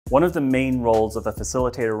One of the main roles of a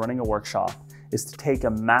facilitator running a workshop is to take a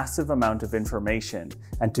massive amount of information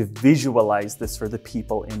and to visualize this for the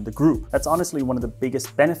people in the group. That's honestly one of the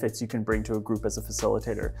biggest benefits you can bring to a group as a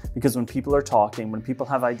facilitator, because when people are talking, when people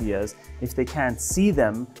have ideas, if they can't see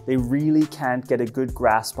them, they really can't get a good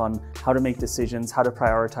grasp on how to make decisions, how to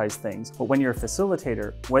prioritize things. But when you're a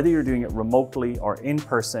facilitator, whether you're doing it remotely or in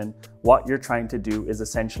person, what you're trying to do is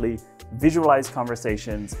essentially visualize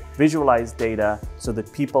conversations, visualize data so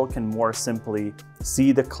that people can more simply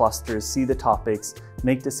see the clusters, see the topics,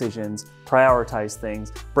 make decisions, prioritize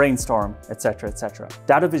things, brainstorm, etc., etc.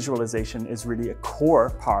 Data visualization is really a core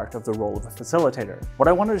part of the role of a facilitator. What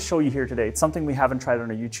I wanted to show you here today, it's something we haven't tried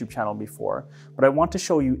on our YouTube channel before, but I want to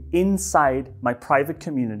show you inside my private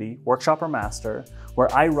community, Workshop or Master,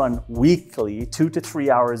 where I run weekly 2 to 3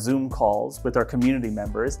 hour Zoom calls with our community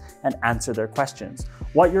members and answer their questions.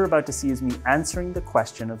 What you're about to see is me answering the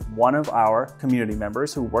question of one of our community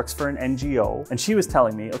members who works for an NGO. And she was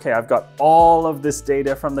telling me, okay, I've got all of this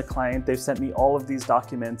data from the client. They've sent me all of these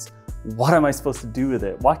documents. What am I supposed to do with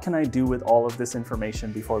it? What can I do with all of this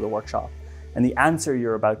information before the workshop? And the answer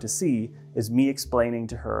you're about to see is me explaining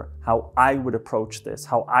to her how I would approach this,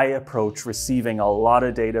 how I approach receiving a lot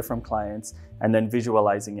of data from clients and then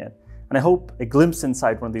visualizing it. And I hope a glimpse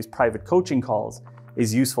inside one of these private coaching calls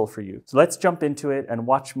is useful for you. So let's jump into it and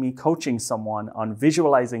watch me coaching someone on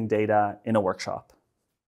visualizing data in a workshop.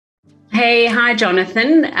 Hey, hi,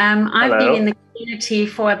 Jonathan. I've been in the community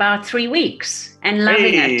for about 3 weeks and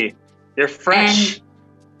loving it. You're fresh. And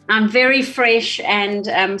I'm very fresh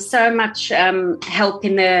and so much help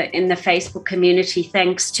in the Facebook community.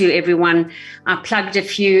 Thanks to everyone. I plugged a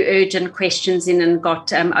few urgent questions in and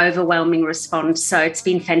got overwhelming response. So it's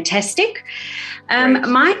been fantastic.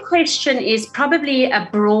 My question is probably a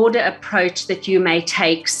broader approach that you may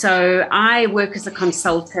take. So I work as a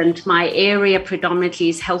consultant. My area predominantly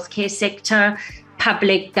is healthcare sector,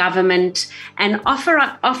 public, government, and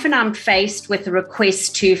often I'm faced with a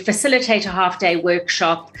request to facilitate a half-day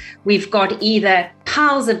workshop. We've got either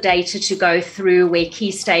piles of data to go through where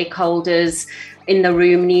key stakeholders in the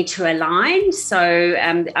room need to align. So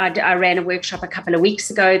I ran a workshop a couple of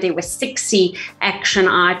weeks ago. There were 60 action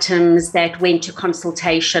items that went to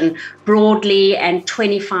consultation broadly and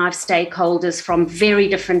 25 stakeholders from very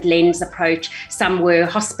different lens approach. Some were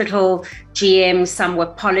hospital GM, some were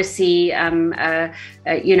policy,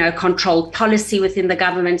 controlled policy within the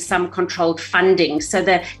government, some controlled funding. So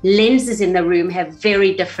the lenses in the room have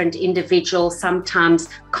very different individual, sometimes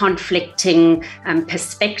conflicting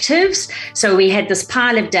perspectives. So we had this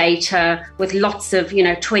pile of data with lots of,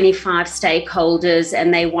 25 stakeholders,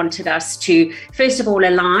 and they wanted us to, first of all,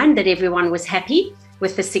 align that everyone was happy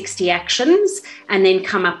with the 60 actions and then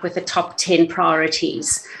come up with the top 10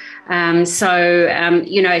 priorities. It's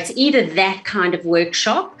either that kind of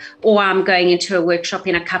workshop, or I'm going into a workshop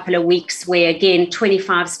in a couple of weeks where, again,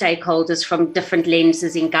 25 stakeholders from different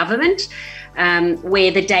lenses in government,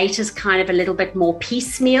 where the data is kind of a little bit more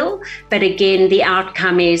piecemeal. But again, the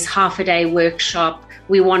outcome is half a day workshop.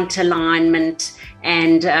 We want alignment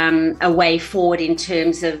and a way forward in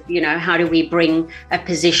terms of, how do we bring a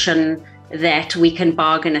position that we can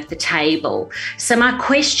bargain at the table. So my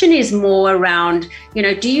question is more around,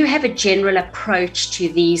 do you have a general approach to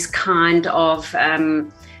these kind of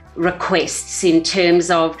requests in terms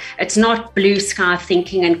of it's not blue sky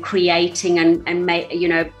thinking and creating and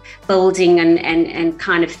building and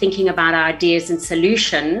kind of thinking about ideas and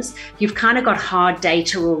solutions. You've kind of got hard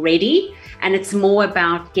data already, and it's more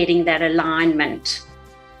about getting that alignment.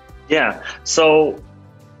 Yeah. So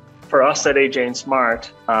for us at AJ&Smart,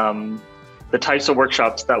 the types of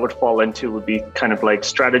workshops that would fall into would be kind of like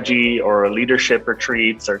strategy or leadership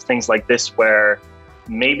retreats or things like this, where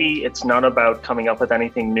maybe it's not about coming up with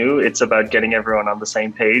anything new. It's about getting everyone on the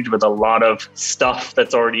same page with a lot of stuff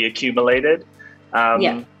that's already accumulated.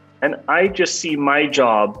 And I just see my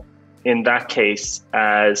job in that case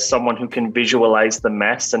as someone who can visualize the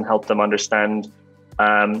mess and help them understand,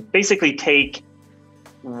 basically take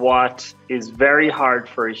what is very hard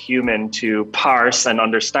for a human to parse and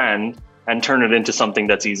understand and turn it into something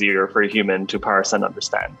that's easier for a human to parse and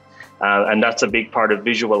understand. And that's a big part of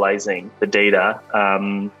visualizing the data.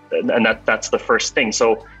 And that's the first thing.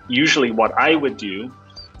 So usually what I would do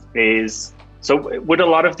is, so would a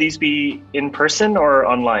lot of these be in person or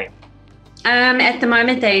online? At the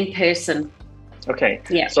moment, they're in person. Okay.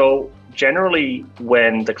 Yeah. So generally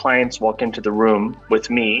when the clients walk into the room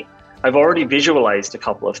with me, I've already visualized a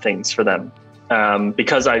couple of things for them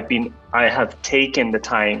because I have taken the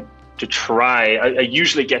time to try. I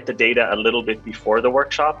usually get the data a little bit before the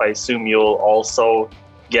workshop. I assume you'll also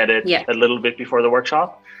get it a little bit before the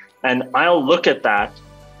workshop. And I'll look at that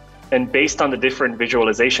And based on the different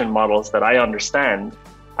visualization models that I understand,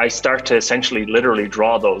 I start to essentially literally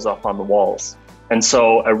draw those up on the walls. And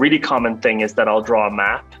so a really common thing is that I'll draw a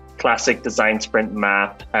map, classic design sprint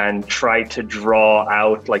map, and try to draw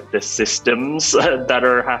out like the systems that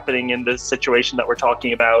are happening in this situation that we're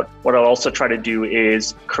talking about. What I'll also try to do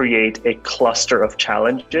is create a cluster of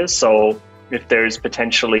challenges. So if there's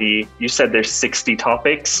potentially, you said there's 60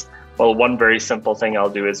 topics. Well, one very simple thing I'll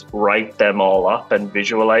do is write them all up and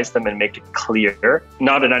visualize them and make it clear,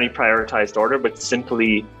 not in any prioritized order, but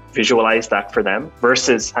simply visualize that for them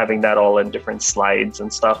versus having that all in different slides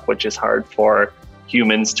and stuff, which is hard for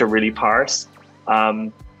humans to really parse.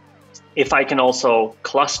 If I can also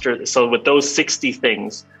cluster, so with those 60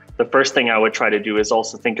 things, the first thing I would try to do is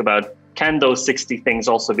also think about, can those 60 things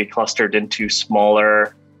also be clustered into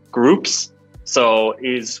smaller groups? So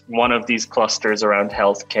is one of these clusters around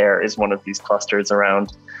healthcare, is one of these clusters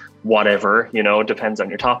around whatever, depends on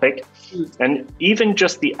your topic. And even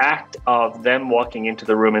just the act of them walking into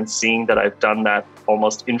the room and seeing that I've done that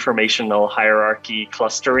almost informational hierarchy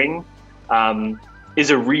clustering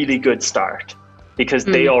is a really good start, because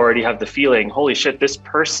they already have the feeling, holy shit, this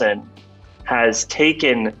person has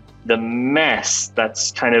taken the mess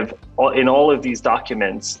that's kind of in all of these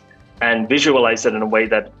documents and visualize it in a way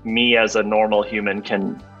that me as a normal human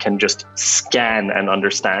can just scan and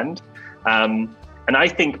understand. And I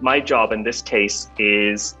think my job in this case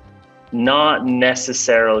is not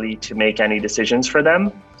necessarily to make any decisions for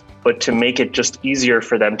them, but to make it just easier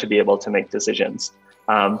for them to be able to make decisions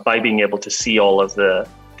by being able to see all of the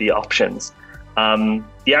options.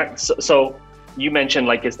 So you mentioned,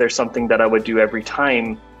 like, is there something that I would do every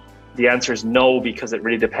time? The answer is no, because it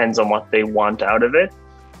really depends on what they want out of it.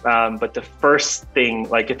 But the first thing,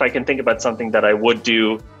 like if I can think about something that I would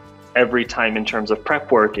do every time in terms of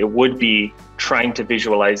prep work, it would be trying to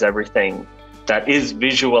visualize everything that is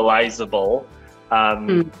visualizable,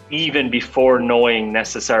 even before knowing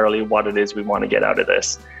necessarily what it is we want to get out of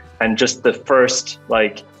this. And just the first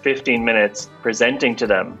 15 minutes presenting to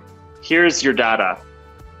them, here's your data.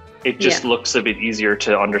 It just looks a bit easier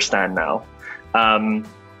to understand now. And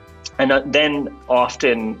then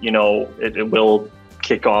often, it will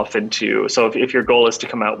kick off into, so if your goal is to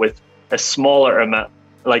come out with a smaller amount,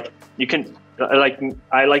 I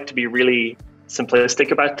like to be really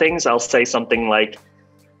simplistic about things. I'll say something like,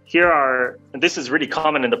 and this is really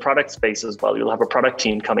common in the product space as well. You'll have a product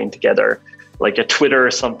team coming together, like a Twitter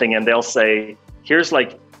or something, and they'll say, here's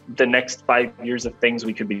the next 5 years of things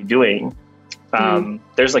we could be doing.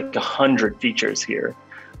 There's 100 features here.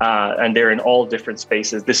 And they're in all different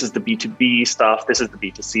spaces. This is the B2B stuff. This is the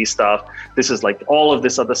B2C stuff. This is all of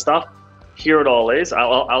this other stuff. Here it all is.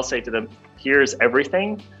 I'll say to them, here's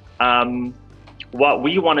everything. What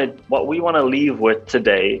we want to leave with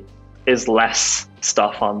today is less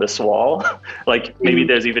stuff on this wall. Maybe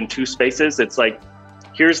there's even 2 spaces. It's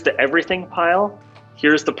here's the everything pile.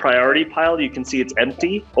 Here's the priority pile. You can see it's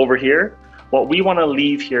empty over here. What we want to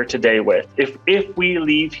leave here today with, if we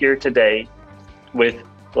leave here today with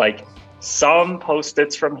some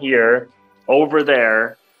Post-its from here over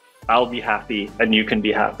there, I'll be happy and you can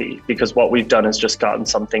be happy, because what we've done is just gotten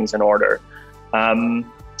some things in order. I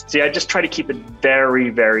just try to keep it very,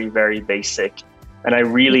 very, very basic. And I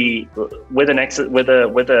really, with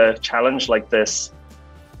a challenge like this,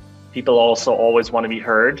 people also always want to be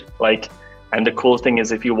heard. And the cool thing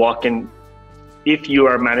is, if you walk in, if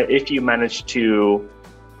you manage to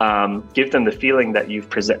give them the feeling that you've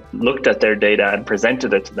looked at their data and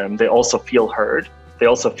presented it to them, they also feel heard. They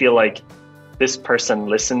also feel like this person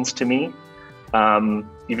listens to me,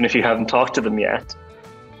 even if you haven't talked to them yet.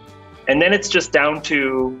 And then it's just down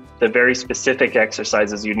to the very specific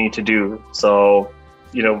exercises you need to do. So,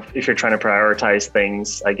 if you're trying to prioritize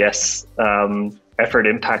things, I guess effort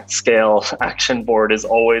impact scale action board is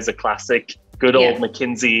always a classic, good old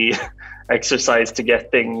McKinsey exercise to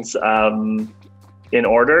get things in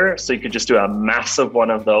order. So you could just do a massive one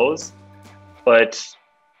of those. But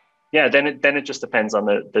then it just depends on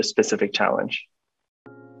the specific challenge.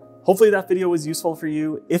 Hopefully that video was useful for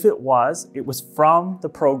you. If it was from the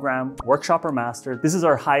program Workshop or Master. This is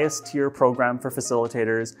our highest tier program for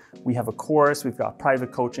facilitators. We have a course, we've got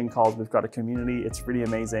private coaching calls, we've got a community. It's really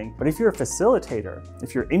amazing. But if you're a facilitator,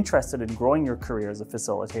 if you're interested in growing your career as a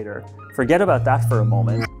facilitator, forget about that for a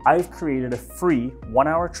moment. I've created a free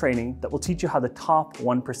 1-hour training that will teach you how the top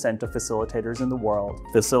 1% of facilitators in the world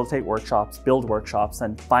facilitate workshops, build workshops,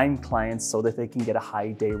 and find clients so that they can get a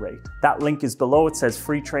high day rate. That link is below. It says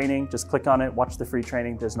free training. Just click on it, watch the free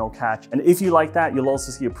training. There's no catch. And if you like that, you'll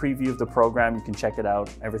also see a preview of the program. You can check it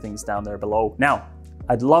out. Everything's down there below. Now,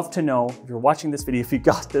 I'd love to know, if you're watching this video, if you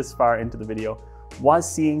got this far into the video,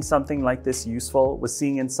 Was seeing something like this useful? Was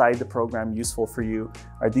seeing inside the program useful for you?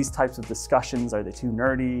 Are these types of discussions, are they too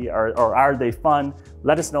nerdy, or are they fun?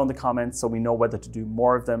 Let us know in the comments so we know whether to do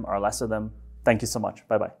more of them or less of them. Thank you so much.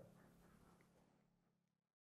 Bye-bye.